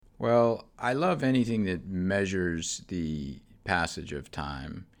Well, I love anything that measures the passage of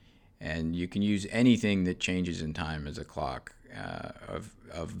time, and you can use anything that changes in time as a clock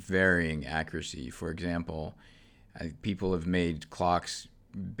of varying accuracy. For example, people have made clocks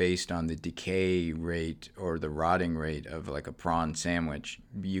based on the decay rate or the rotting rate of like a prawn sandwich.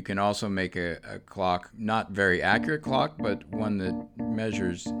 You can also make a clock, not very accurate clock, but one that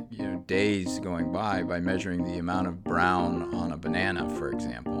measures days going by measuring the amount of brown on a banana, for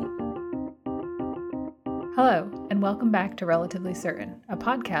example. Hello, and welcome back to Relatively Certain, a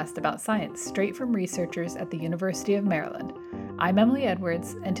podcast about science straight from researchers at the University of Maryland. I'm Emily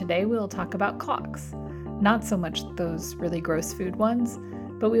Edwards, and today we'll talk about clocks. Not so much those really gross food ones,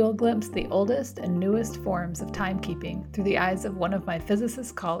 but we will glimpse the oldest and newest forms of timekeeping through the eyes of one of my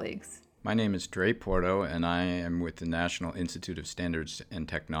physicist colleagues. My name is Dre Porto, and I am with the National Institute of Standards and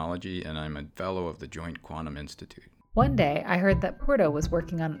Technology, and I'm a fellow of the Joint Quantum Institute. One day, I heard that Porto was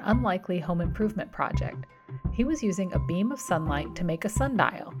working on an unlikely home improvement project. He was using a beam of sunlight to make a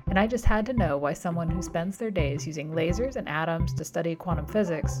sundial, and I just had to know why someone who spends their days using lasers and atoms to study quantum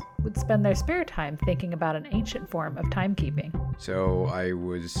physics would spend their spare time thinking about an ancient form of timekeeping. So I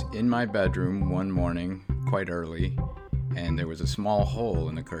was in my bedroom one morning, quite early, and there was a small hole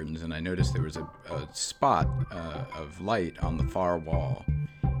in the curtains, and I noticed there was a spot of light on the far wall.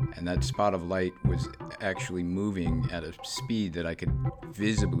 And that spot of light was actually moving at a speed that I could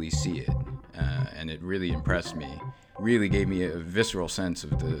visibly see it. And it really impressed me. Really gave me a visceral sense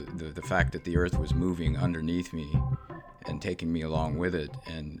of the fact that the Earth was moving underneath me and taking me along with it.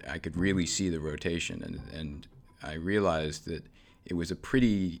 And I could really see the rotation. And I realized that it was a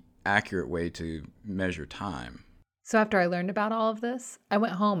pretty accurate way to measure time. So after I learned about all of this, I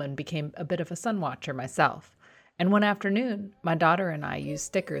went home and became a bit of a sun watcher myself. And one afternoon, my daughter and I used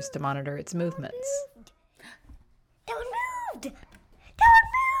stickers to monitor its movements. Don't moved!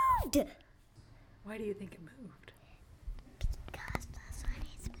 Don't moved! Why do you think it moved? Because the sun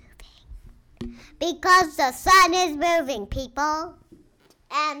is moving. Because the sun is moving, people.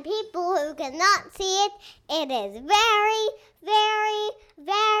 And people who cannot see it, it is very, very,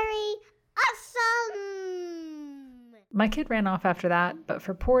 very awesome! My kid ran off after that, but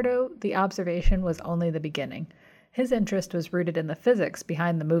for Porto, the observation was only the beginning. His interest was rooted in the physics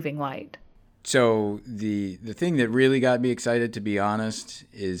behind the moving light. So the thing that really got me excited, to be honest,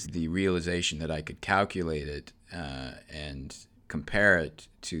 is the realization that I could calculate it and compare it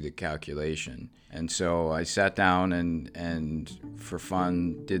to the calculation. And so I sat down and for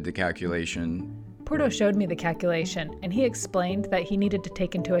fun did the calculation. Porto showed me the calculation, and he explained that he needed to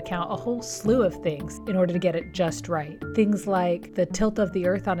take into account a whole slew of things in order to get it just right. Things like the tilt of the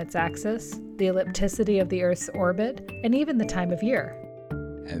Earth on its axis, the ellipticity of the Earth's orbit, and even the time of year.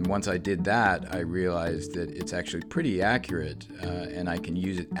 And once I did that, I realized that it's actually pretty accurate, and I can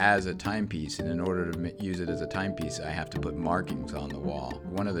use it as a timepiece. And in order to use it as a timepiece, I have to put markings on the wall.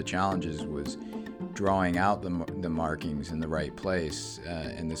 One of the challenges was drawing out the markings in the right place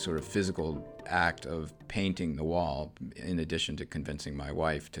and the sort of physical act of painting the wall, in addition to convincing my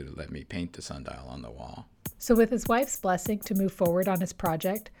wife to let me paint the sundial on the wall. So with his wife's blessing to move forward on his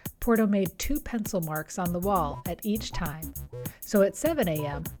project, Porto made 2 pencil marks on the wall at each time. So at 7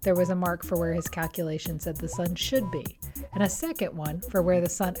 a.m., there was a mark for where his calculation said the sun should be, and a second one for where the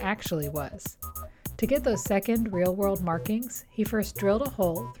sun actually was. To get those second real-world markings, he first drilled a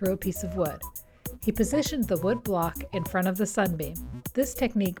hole through a piece of wood. He positioned the wood block in front of the sunbeam. This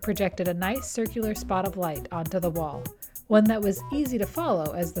technique projected a nice circular spot of light onto the wall, one that was easy to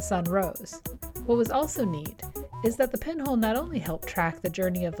follow as the sun rose. What was also neat is that the pinhole not only helped track the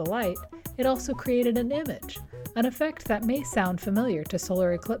journey of the light, it also created an image, an effect that may sound familiar to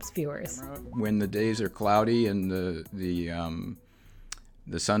solar eclipse viewers. When the days are cloudy and the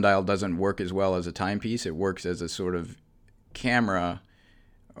sundial doesn't work as well as a timepiece, it works as a sort of camera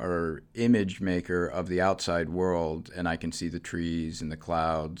or image maker of the outside world, and I can see the trees and the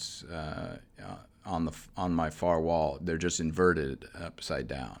clouds on my far wall. They're just inverted upside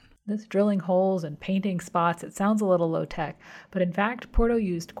down. This drilling holes and painting spots, it sounds a little low-tech, but in fact, Porto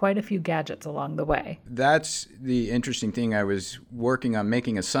used quite a few gadgets along the way. That's the interesting thing. I was working on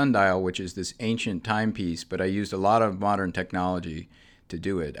making a sundial, which is this ancient timepiece, but I used a lot of modern technology to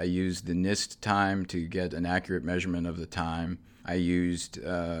do it. I used the NIST time to get an accurate measurement of the time. I used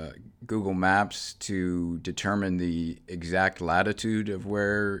Google Maps to determine the exact latitude of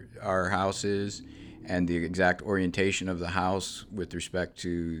where our house is and the exact orientation of the house with respect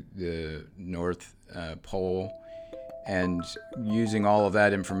to the North Pole. And using all of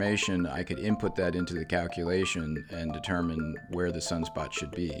that information, I could input that into the calculation and determine where the sunspot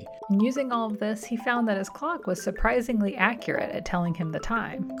should be. And using all of this, he found that his clock was surprisingly accurate at telling him the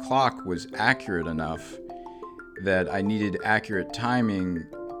time. Clock was accurate enough that I needed accurate timing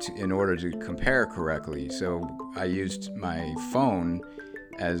in order to compare correctly. So I used my phone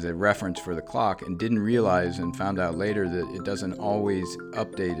as a reference for the clock and didn't realize and found out later that it doesn't always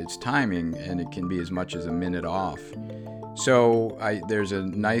update its timing, and it can be as much as a minute off. So there's a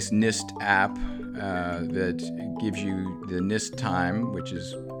nice NIST app that gives you the NIST time, which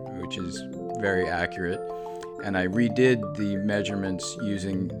is very accurate. And I redid the measurements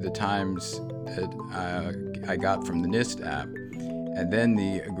using the times that I got from the NIST app. And then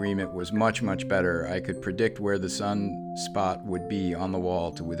the agreement was much, much better. I could predict where the sunspot would be on the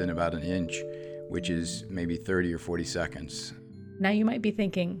wall to within about an inch, which is maybe 30 or 40 seconds. Now you might be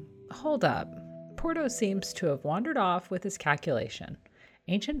thinking, hold up, Porto seems to have wandered off with his calculation.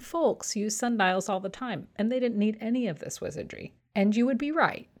 Ancient folks used sundials all the time, and they didn't need any of this wizardry. And you would be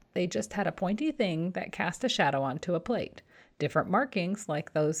right. They just had a pointy thing that cast a shadow onto a plate. Different markings,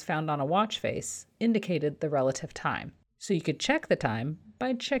 like those found on a watch face, indicated the relative time. So you could check the time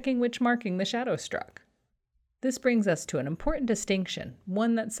by checking which marking the shadow struck. This brings us to an important distinction,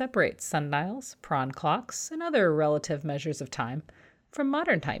 one that separates sundials, prawn clocks, and other relative measures of time from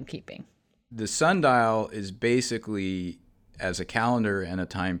modern timekeeping. The sundial is basically, as a calendar and a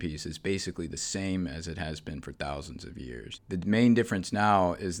timepiece, is basically the same as it has been for thousands of years. The main difference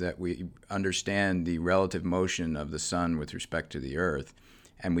now is that we understand the relative motion of the sun with respect to the earth,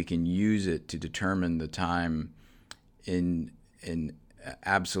 and we can use it to determine the time in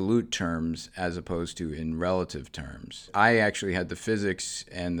absolute terms as opposed to in relative terms. I actually had the physics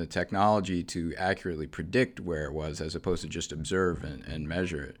and the technology to accurately predict where it was as opposed to just observe and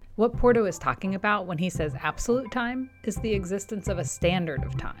measure it. What Porto is talking about when he says absolute time is the existence of a standard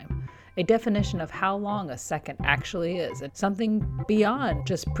of time, a definition of how long a second actually is. It's something beyond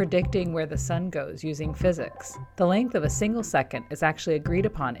just predicting where the sun goes using physics. The length of a single second is actually agreed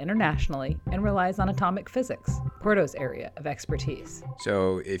upon internationally and relies on atomic physics, Porto's area of expertise.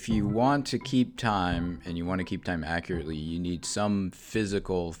 So if you want to keep time, and you want to keep time accurately, you need some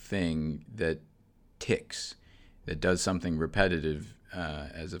physical thing that ticks, that does something repetitive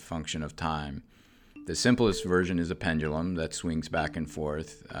as a function of time. The simplest version is a pendulum that swings back and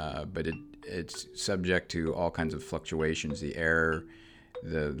forth, but it's subject to all kinds of fluctuations.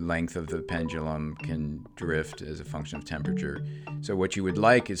 The length of the pendulum can drift as a function of temperature. So what you would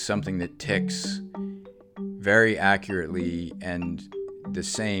like is something that ticks very accurately and the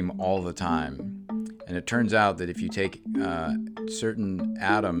same all the time. And it turns out that if you take certain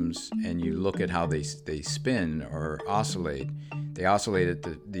atoms and you look at how they spin or oscillate, they oscillate at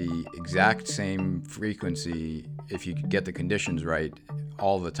the exact same frequency if you get the conditions right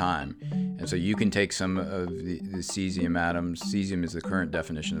all the time. And so you can take some of the cesium atoms. Cesium is the current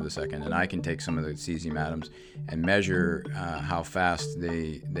definition of the second, and I can take some of the cesium atoms and measure how fast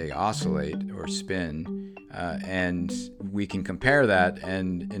they oscillate or spin. And we can compare that,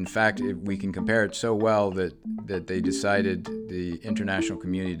 and in fact, we can compare it so well that the international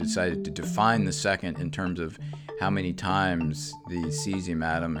community decided to define the second in terms of how many times the cesium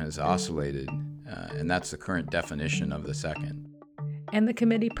atom has oscillated, and that's the current definition of the second. And the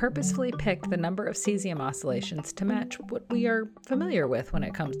committee purposefully picked the number of cesium oscillations to match what we are familiar with when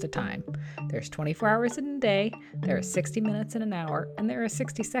it comes to time. There's 24 hours in a day, there are 60 minutes in an hour, and there are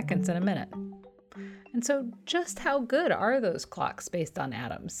 60 seconds in a minute. And so just how good are those clocks based on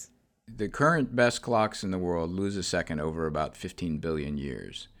atoms? The current best clocks in the world lose a second over about 15 billion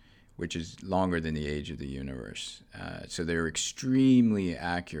years, which is longer than the age of the universe. So they're extremely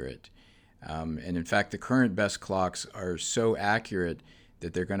accurate. And in fact, the current best clocks are so accurate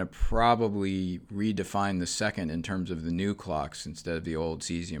that they're going to probably redefine the second in terms of the new clocks instead of the old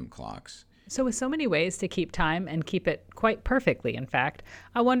cesium clocks. So with so many ways to keep time and keep it quite perfectly, in fact,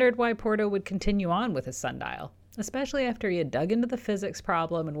 I wondered why Porto would continue on with his sundial, especially after he had dug into the physics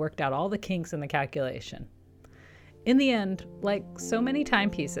problem and worked out all the kinks in the calculation. In the end, like so many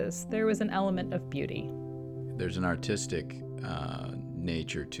timepieces, there was an element of beauty. There's an artistic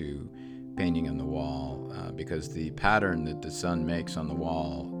nature to painting on the wall because the pattern that the sun makes on the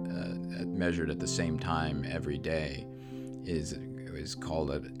wall, measured at the same time every day, is called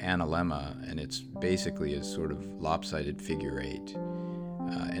an analemma, and it's basically a sort of lopsided figure eight.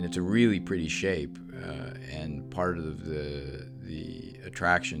 And it's a really pretty shape, and part of the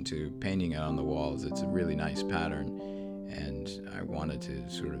attraction to painting it on the wall is it's a really nice pattern, and I wanted to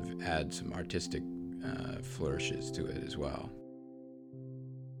sort of add some artistic flourishes to it as well.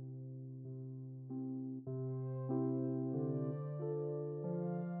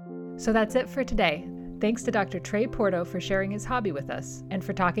 So that's it for today. Thanks to Dr. Trey Porto for sharing his hobby with us and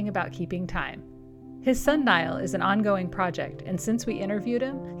for talking about keeping time. His sundial is an ongoing project, and since we interviewed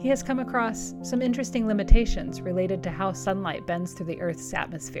him, he has come across some interesting limitations related to how sunlight bends through the Earth's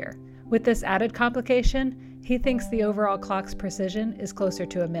atmosphere. With this added complication, he thinks the overall clock's precision is closer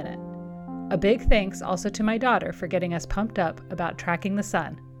to a minute. A big thanks also to my daughter for getting us pumped up about tracking the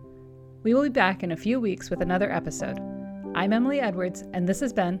sun. We will be back in a few weeks with another episode. I'm Emily Edwards, and this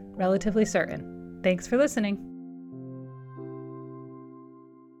has been Relatively Certain. Thanks for listening.